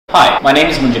Hi, my name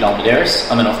is Munjin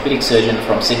Almuderis. I'm an orthopedic surgeon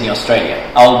from Sydney, Australia.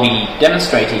 I'll be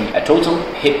demonstrating a total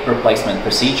hip replacement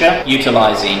procedure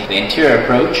utilizing the anterior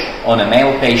approach on a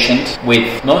male patient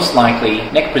with most likely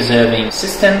neck-preserving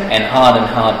system and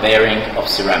hard bearing of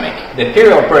ceramic. The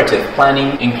perioperative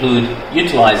planning include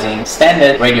utilizing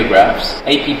standard radiographs,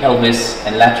 AP pelvis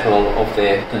and lateral of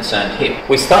the concerned hip.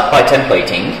 We start by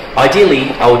templating.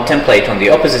 Ideally, I would template on the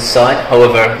opposite side.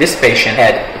 However, this patient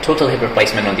had a total hip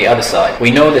replacement on the other side.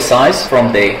 We know the size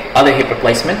from the other hip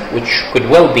replacement, which could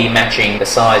well be matching the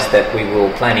size that we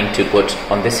will planning to put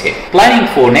on this hip. Planning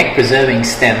for neck preserving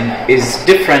stem is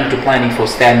different to planning for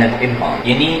standard implant.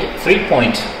 You need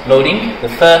 3-point loading. The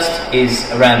first is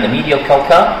around the medial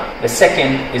calcar, the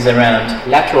second is around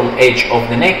lateral edge of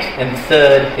the neck, and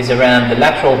third is around the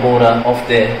lateral border of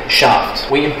the shaft.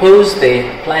 We impose the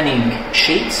planning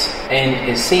sheets, and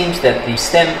it seems that the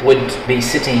stem would be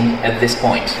sitting at this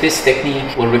point. This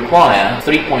technique will require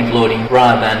 3-point loading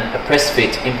rather than a press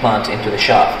fit implant into the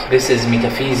shaft. This is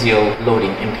metaphyseal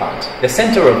loading implant. The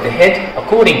center of the head,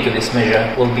 according to this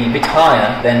measure, will be a bit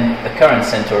higher than the current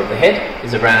center of the head,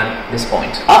 is around this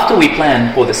point. After we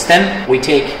plan for the stem, we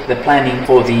take the planning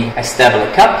for the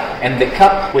acetabular cup, and the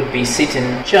cup would be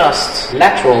sitting just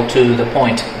lateral to the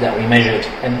point that we measured.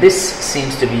 And this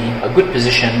seems to be a good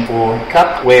position for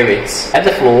cup, where it's at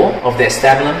the floor of the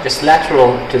acetabulum, just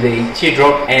lateral to the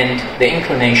teardrop, and the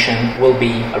inclination will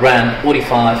be around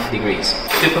 45 degrees.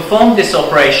 To perform this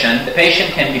operation, the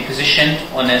patient can be positioned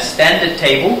on a standard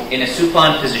table in a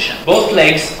supine position. Both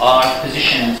legs are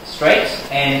positioned straight,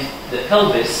 and the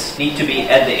pelvis need to be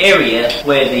at the area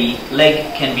where the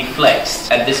leg can be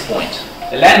flexed at this point.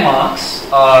 The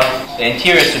landmarks are the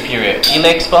anterior superior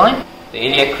iliac spine, the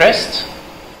iliac crest,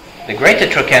 the greater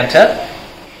trochanter,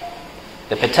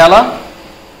 the patella,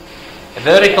 a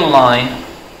vertical line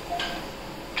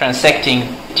transecting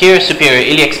anterior superior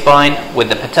iliac spine with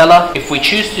the patella. If we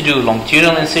choose to do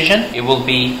longitudinal incision, it will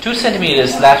be 2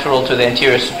 centimeters lateral to the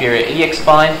anterior superior iliac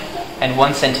spine and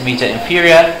 1 centimeter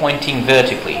inferior, pointing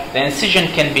vertically. The incision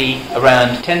can be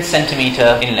around 10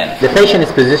 centimeter in length. The patient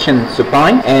is positioned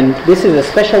supine, and this is a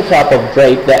special type of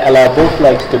drape that allows both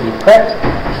legs to be prepped.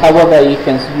 However, you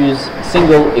can use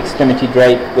single extremity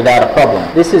drape without a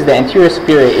problem. This is the anterior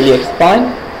superior iliac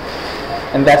spine,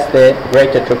 and that's the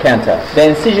greater trochanter. The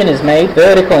incision is made,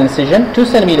 vertical incision, 2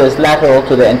 centimeters lateral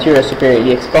to the anterior superior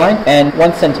iliac spine and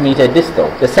 1 centimeter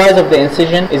distal. The size of the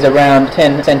incision is around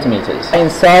 10 centimeters. I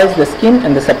incise the skin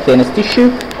and the subcutaneous tissue,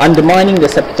 undermining the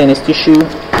subcutaneous tissue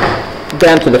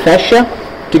down to the fascia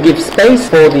to give space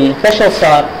for the special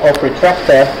type of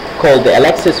retractor called the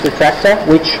Alexis retractor,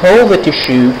 which hold the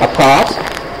tissue apart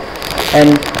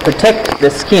and protect the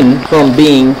skin from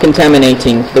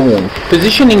contaminating the wound.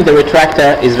 Positioning the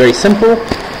retractor is very simple.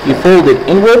 You fold it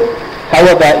inward.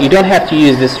 However, you don't have to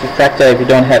use this retractor if you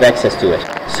don't have access to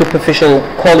it. Superficial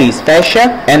Colles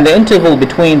fascia, and the interval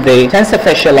between the tensor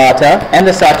fascia lata and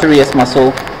the sartorius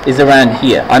muscle is around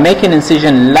here. I make an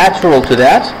incision lateral to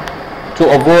that to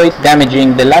avoid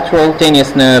damaging the lateral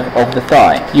cutaneous nerve of the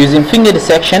thigh. Using finger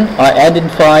dissection, I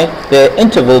identify the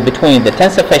interval between the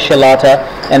tensor fascia lata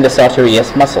and the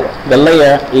sartorius muscle. The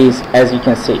layer is as you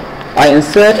can see. I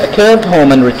insert a curved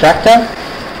Holman retractor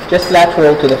just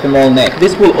lateral to the femoral neck.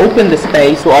 This will open the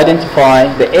space to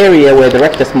identify the area where the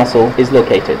rectus muscle is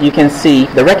located. You can see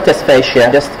the rectus fascia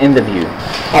just in the view.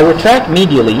 I retract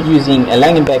medially using a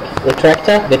Langenbeck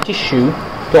retractor the tissue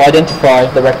to identify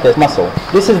the rectus muscle.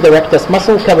 This is the rectus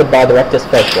muscle covered by the rectus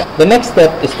fascia. The next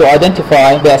step is to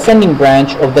identify the ascending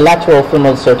branch of the lateral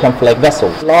femoral circumflex vessel.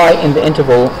 Lie in the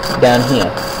interval down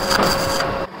here.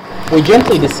 We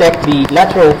gently dissect the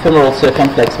lateral femoral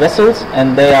circumflex vessels,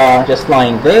 and they are just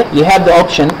lying there. You have the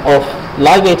option of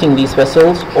ligating these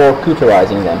vessels or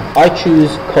cauterizing them. I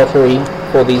choose cautery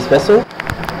for these vessels.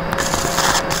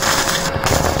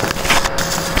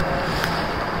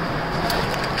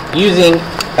 Using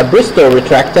a Bristow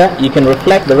retractor, you can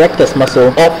reflect the rectus muscle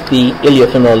off the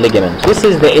iliofemoral ligament. This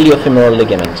is the iliofemoral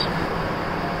ligament.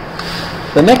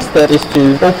 The next step is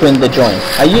to open the joint.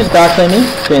 I use diathermy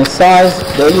to incise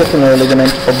the iliofemoral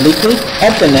ligament obliquely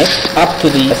at the neck up to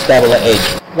the acetabular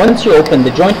edge. Once you open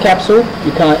the joint capsule,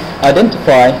 you can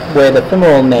identify where the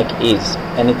femoral neck is,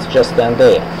 and it's just down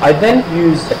there. I then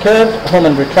use a curved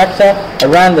Holman retractor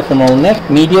around the femoral neck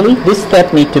medially. This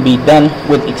step needs to be done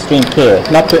with extreme care,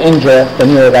 not to injure the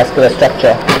neurovascular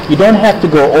structure. You don't have to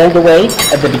go all the way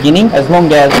at the beginning, as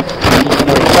long as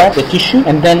retract the tissue,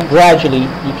 and then gradually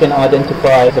you can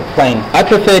identify the plane. I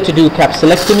prefer to do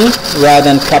capsulectomy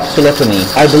rather than capsulotomy.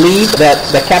 I believe that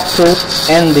the capsule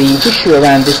and the tissue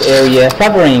around this area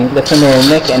covering the femoral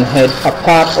neck and head are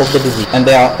part of the disease, and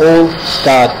they are all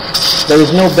scarred. There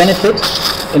is no benefit,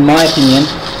 in my opinion,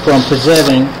 from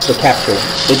preserving the capsule.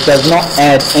 It does not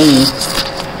add any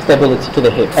stability to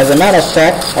the hip. As a matter of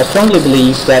fact, I strongly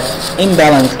believe that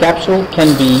imbalanced capsule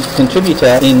can be a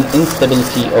contributor in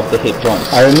instability of the hip joint.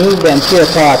 I remove the anterior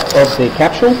part of the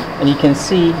capsule, and you can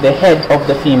see the head of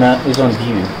the femur is on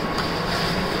view.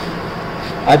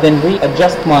 I then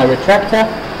readjust my retractor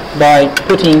by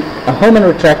putting a Hohmann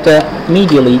retractor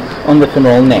medially on the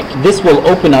femoral neck. This will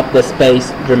open up the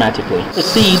space dramatically.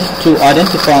 Proceed to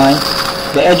identify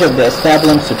the edge of the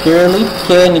acetabulum superiorly.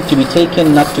 Care needs to be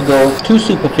taken not to go too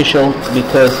superficial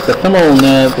because the femoral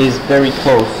nerve is very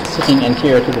close, sitting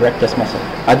anterior to the rectus muscle.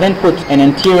 I then put an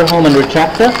anterior Hohmann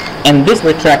retractor, and this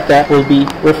retractor will be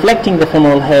reflecting the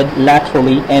femoral head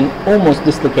laterally and almost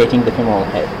dislocating the femoral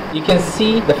head. You can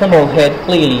see the femoral head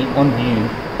clearly on view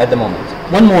at the moment.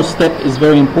 One more step is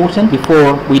very important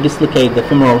before we dislocate the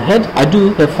femoral head. I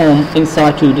do perform in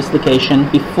situ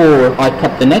dislocation before I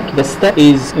cut the neck. The step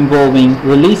is involving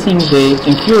releasing the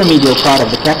inferior medial part of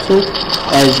the capsule,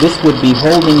 as this would be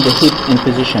holding the hip in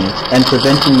position and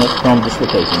preventing it from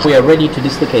dislocating. We are ready to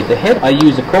dislocate the head. I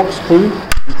use a corkscrew,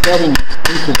 inserting it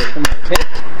into the femoral head.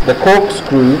 The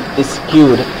corkscrew is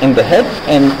secured in the head,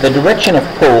 and the direction of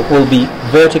pull will be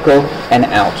vertical and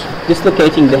out.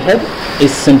 Dislocating the head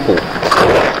is simple.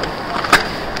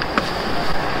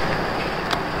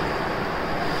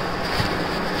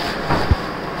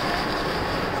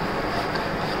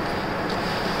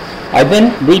 I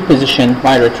then reposition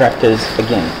my retractors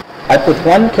again. I put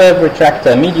one curved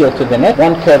retractor medial to the neck,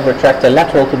 one curved retractor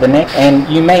lateral to the neck, and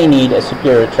you may need a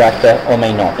superior retractor or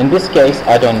may not. In this case,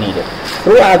 I don't need it.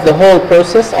 Throughout the whole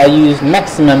process, I use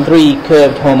maximum 3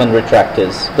 curved Hohmann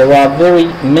retractors. There are very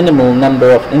minimal number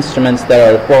of instruments that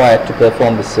are required to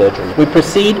perform the surgery. We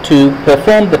proceed to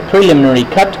perform the preliminary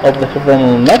cut of the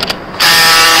femoral neck.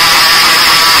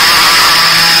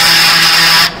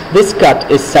 This cut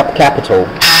is subcapital.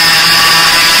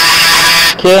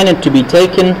 Care needs to be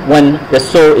taken when the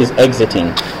saw is exiting.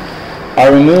 I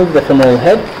remove the femoral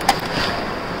head.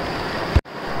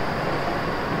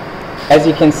 As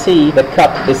you can see, the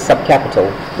cut is subcapital.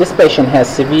 This patient has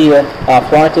severe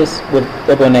arthritis with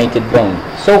urbonated bone.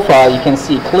 So far, you can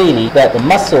see clearly that the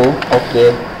muscle of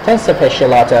the tensor fasciae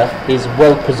lata is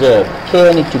well preserved.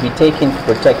 Care needs to be taken to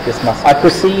protect this muscle. I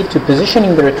proceed to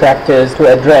positioning the retractors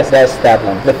to address the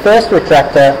acetabulum. The first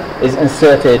retractor is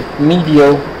inserted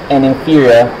medial and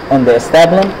inferior on the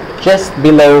acetabulum, just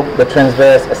below the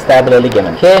transverse acetabular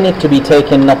ligament. Care needs to be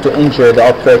taken not to injure the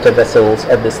obturator vessels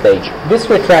at this stage. This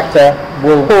retractor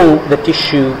will pull the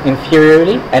tissue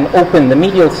inferiorly and open the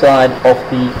medial side of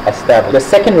the acetabulum. The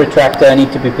second retractor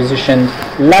needs to be positioned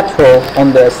lateral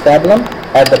on the acetabulum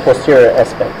at the posterior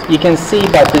aspect. You can see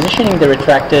by positioning the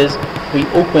retractors, we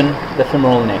open the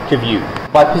femoral neck to view.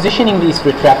 By positioning these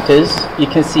retractors, you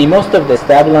can see most of the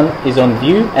acetabulum is on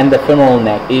view and the femoral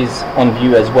neck is on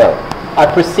view as well. I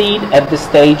proceed at this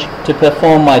stage to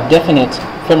perform my definite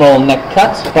femoral neck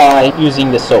cut by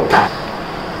using the saw.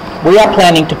 We are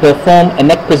planning to perform a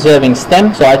neck preserving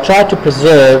stem, so I try to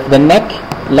preserve the neck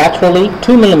laterally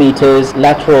 2 millimeters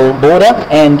lateral border,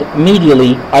 and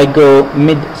medially I go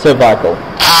mid-cervical.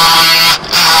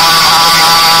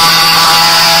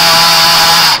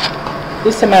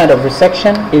 This amount of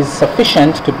resection is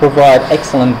sufficient to provide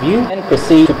excellent view, and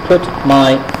proceed to put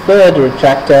my third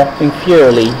retractor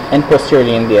inferiorly and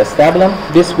posteriorly in the acetabulum.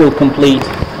 This will complete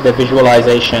the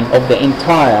visualization of the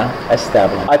entire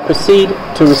acetabulum. I proceed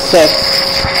to resect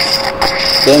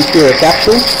the inferior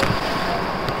capsule,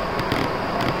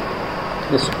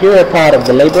 the superior part of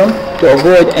the labrum, to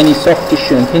avoid any soft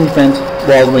tissue impingement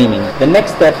while reaming. The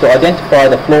next step to identify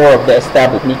the floor of the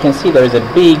acetabulum. You can see there is a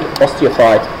big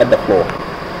osteophyte at the floor.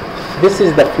 This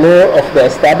is the floor of the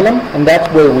acetabulum, and that's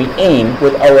where we aim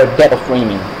with our depth of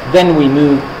reaming. Then we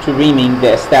move to reaming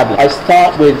the acetabulum. I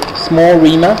start with small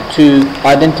reamer to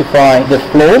identify the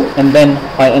floor, and then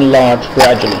I enlarge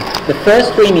gradually. The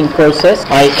first reaming process,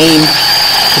 I aim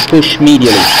to push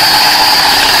medially.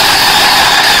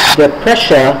 The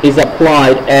pressure is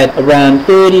applied at around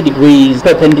 30 degrees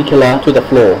perpendicular to the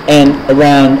floor and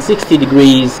around 60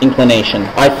 degrees inclination.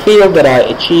 I feel that I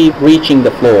achieve reaching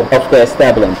the floor of the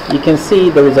acetabulum. You can see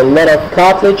there is a lot of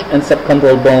cartilage and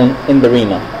subchondral bone in the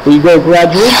reamer. We go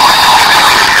gradually.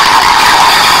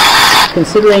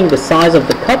 Considering the size of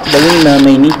the cut, the reamer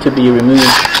may need to be removed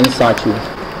in situ.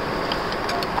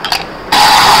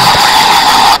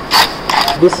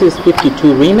 This is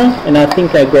 52 reamer, and I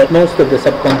think I got most of the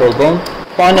subchondral bone.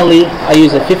 Finally, I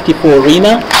use a 54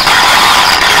 reamer.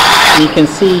 You can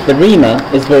see the reamer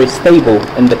is very stable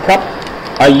in the cup.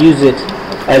 I use it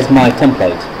as my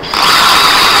template.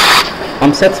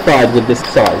 I'm satisfied with this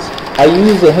size. I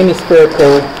use a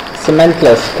hemispherical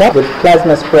cementless cup with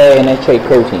plasma spray and HA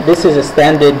coating. This is a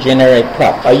standard generic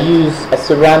cup. I use a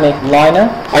ceramic liner.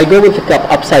 I go with the cup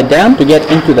upside down to get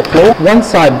into the floor.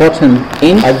 Once I bottom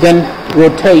in, I then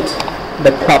rotate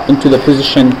the cup into the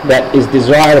position that is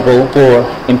desirable for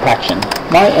impaction.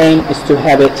 My aim is to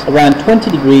have it around 20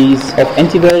 degrees of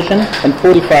antiversion and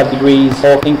 45 degrees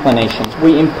of inclination.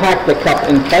 We impact the cup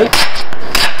in place,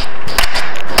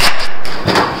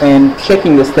 and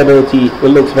checking the stability, it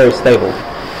looks very stable.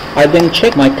 I then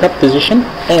check my cup position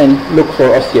and look for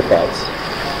osteophytes.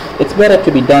 It's better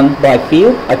to be done by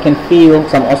feel. I can feel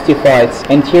some osteophytes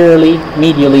anteriorly,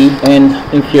 medially,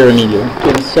 and inferior medial. To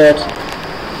insert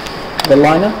the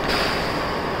liner.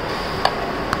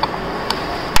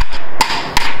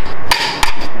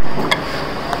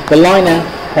 The liner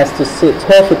has to sit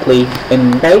perfectly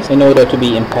in place in order to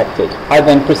be impacted. I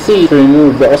then proceed to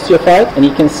remove the osteophyte, and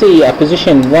you can see I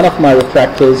position one of my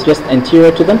retractors just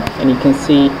anterior to them, and you can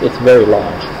see it's very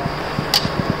large.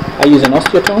 I use an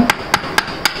osteotome.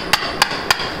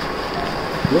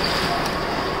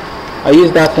 I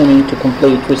use that forming to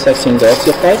complete resecting the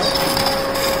osteophytes.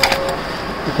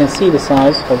 You can see the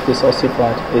size of this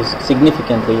osteophyte is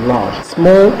significantly large.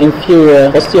 Small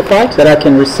inferior osteophyte that I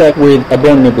can resect with a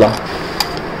bone nibbler.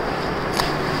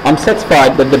 I'm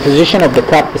satisfied that the position of the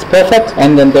cup is perfect,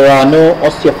 and then there are no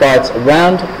osteophytes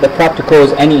around the cup to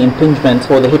cause any impingement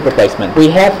for the hip replacement. We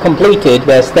have completed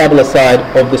the stabular side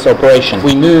of this operation.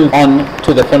 We move on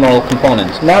to the femoral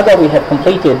component. Now that we have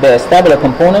completed the stabular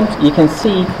component, you can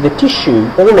see the tissue,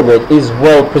 all of it is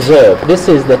well preserved. This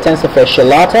is the tensor fascia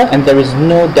lata, and there is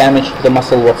no damage to the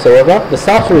muscle whatsoever. The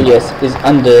sartorius is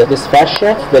under this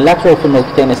fascia. The lateral femoral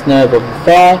cutaneous nerve of the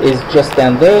thigh is just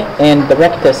down there, and the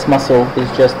rectus muscle is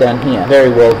just down here, very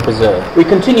well preserved. We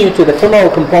continue to the femoral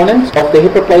component of the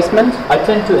hip replacement. I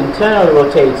tend to internally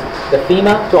rotate the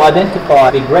femur to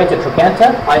identify the greater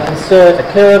trochanter. I insert a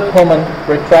curved Hohmann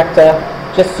retractor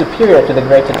just superior to the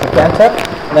greater trochanter,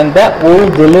 then that will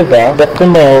deliver the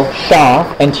femoral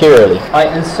shaft anteriorly. I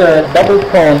insert double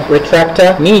cone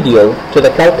retractor medial to the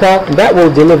calcar, and that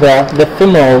will deliver the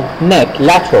femoral neck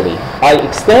laterally. I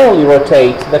externally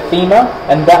rotate the femur,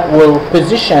 and that will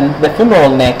position the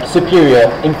femoral neck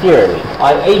superior inferiorly.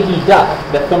 I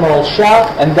abduct the femoral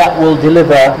shaft, and that will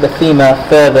deliver the femur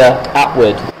further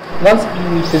outward. Once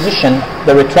we position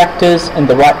the retractors in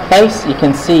the right place, you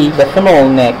can see the femoral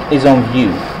neck is on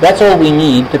view. That's all we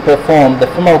need to perform the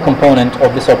femoral component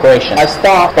of this operation. I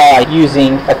start by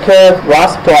using a curved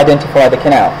rasp to identify the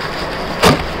canal.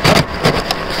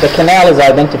 The canal is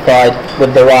identified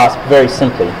with the rasp very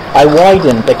simply. I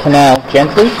widen the canal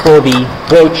gently for the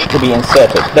brooch to be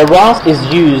inserted. The rasp is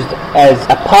used as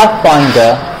a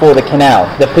pathfinder for the canal.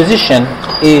 The position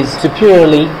is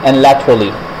superiorly and laterally,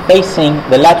 facing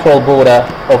the lateral border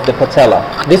of the patella.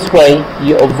 This way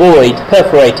you avoid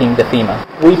perforating the femur.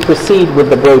 We proceed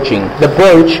with the broaching. The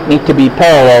broach needs to be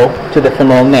parallel to the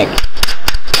femoral neck.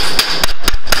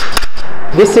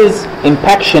 This is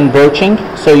impaction broaching,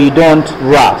 so you don't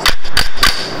rasp.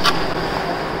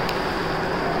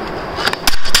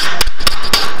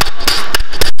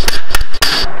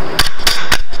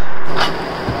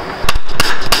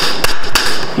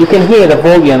 You can hear the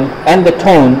volume and the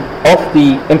tone of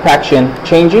the impaction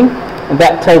changing, and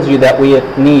that tells you that we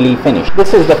are nearly finished.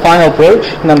 This is the final broach,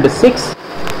 number 6.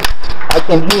 I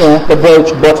can hear the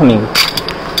broach bottoming.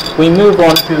 We move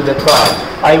on to the trial.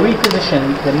 I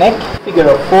reposition the neck, figure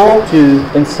of 4,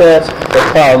 to insert the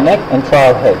trial neck and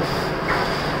trial head.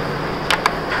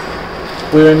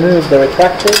 We remove the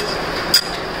retractors.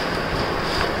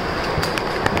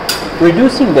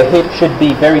 Reducing the hip should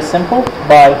be very simple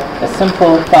by a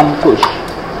simple thumb push,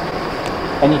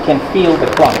 and you can feel the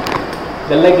clunk,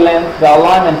 the leg length, the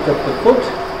alignment of the foot,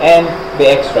 and the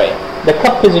x-ray. The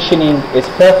cup positioning is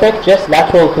perfect, just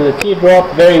lateral to the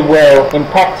teardrop, very well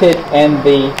impacted, and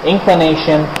the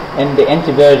inclination and the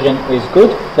anteversion is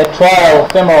good. The trial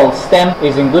femoral stem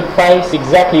is in good place,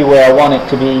 exactly where I want it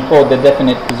to be for the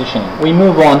definite positioning. We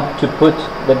move on to put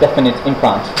the definite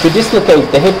implant. To dislocate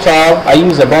the hip trial, I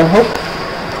use a bone hook.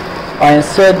 I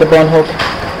insert the bone hook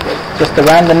just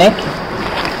around the neck,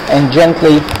 and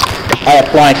gently I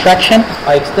apply traction.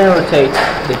 I external rotate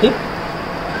the hip.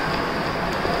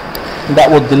 That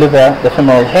will deliver the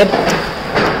femoral head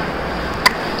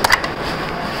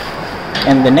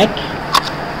and the neck.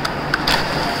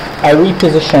 I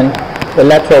reposition the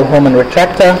lateral Hohmann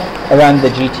retractor around the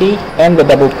GT and the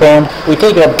double prone. We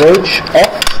take our broach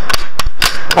off.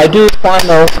 I do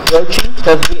final broaching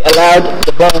because we allowed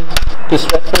the bone to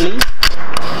stress release,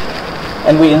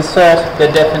 and we insert the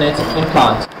definite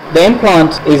implant. The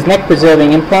implant is neck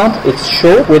preserving implant. It's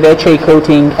short with HA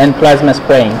coating and plasma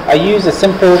spraying. I use a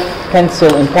simple pencil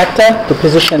impactor to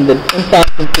position the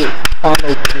implant into its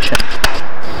final position.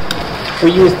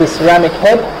 We use the ceramic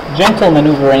head. Gentle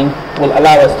maneuvering will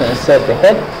allow us to insert the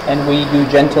head, and we do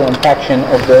gentle impaction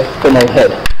of the femoral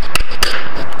head.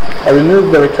 I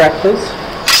remove the retractors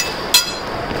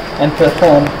and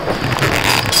perform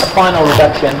a final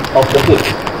reduction of the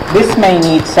hip. This may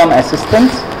need some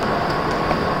assistance.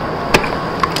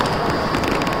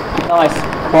 Nice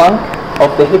clunk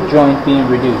of the hip joint being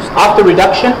reduced. After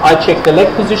reduction, I check the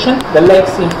leg position. The leg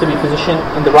seems to be positioned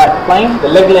in the right plane. The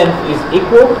leg length is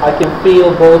equal. I can feel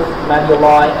both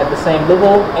malleoli at the same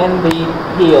level and the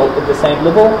heel at the same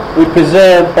level. We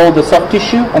preserve all the soft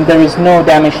tissue and there is no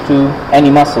damage to any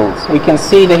muscles. We can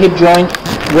see the hip joint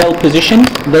well positioned.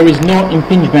 There is no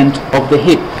impingement of the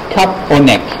hip, cup or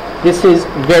neck. This is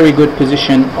very good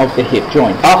position of the hip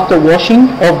joint. After washing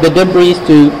of the debris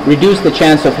to reduce the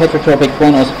chance of heterotropic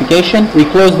bone ossification, we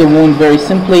close the wound very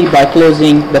simply by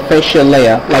closing the fascial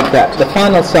layer like that. The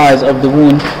final size of the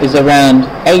wound is around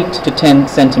 8 to 10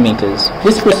 centimeters.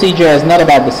 This procedure is not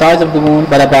about the size of the wound,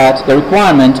 but about the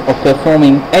requirement of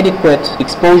performing adequate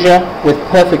exposure with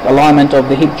perfect alignment of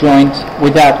the hip joint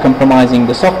without compromising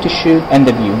the soft tissue and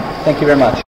the view. Thank you very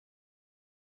much.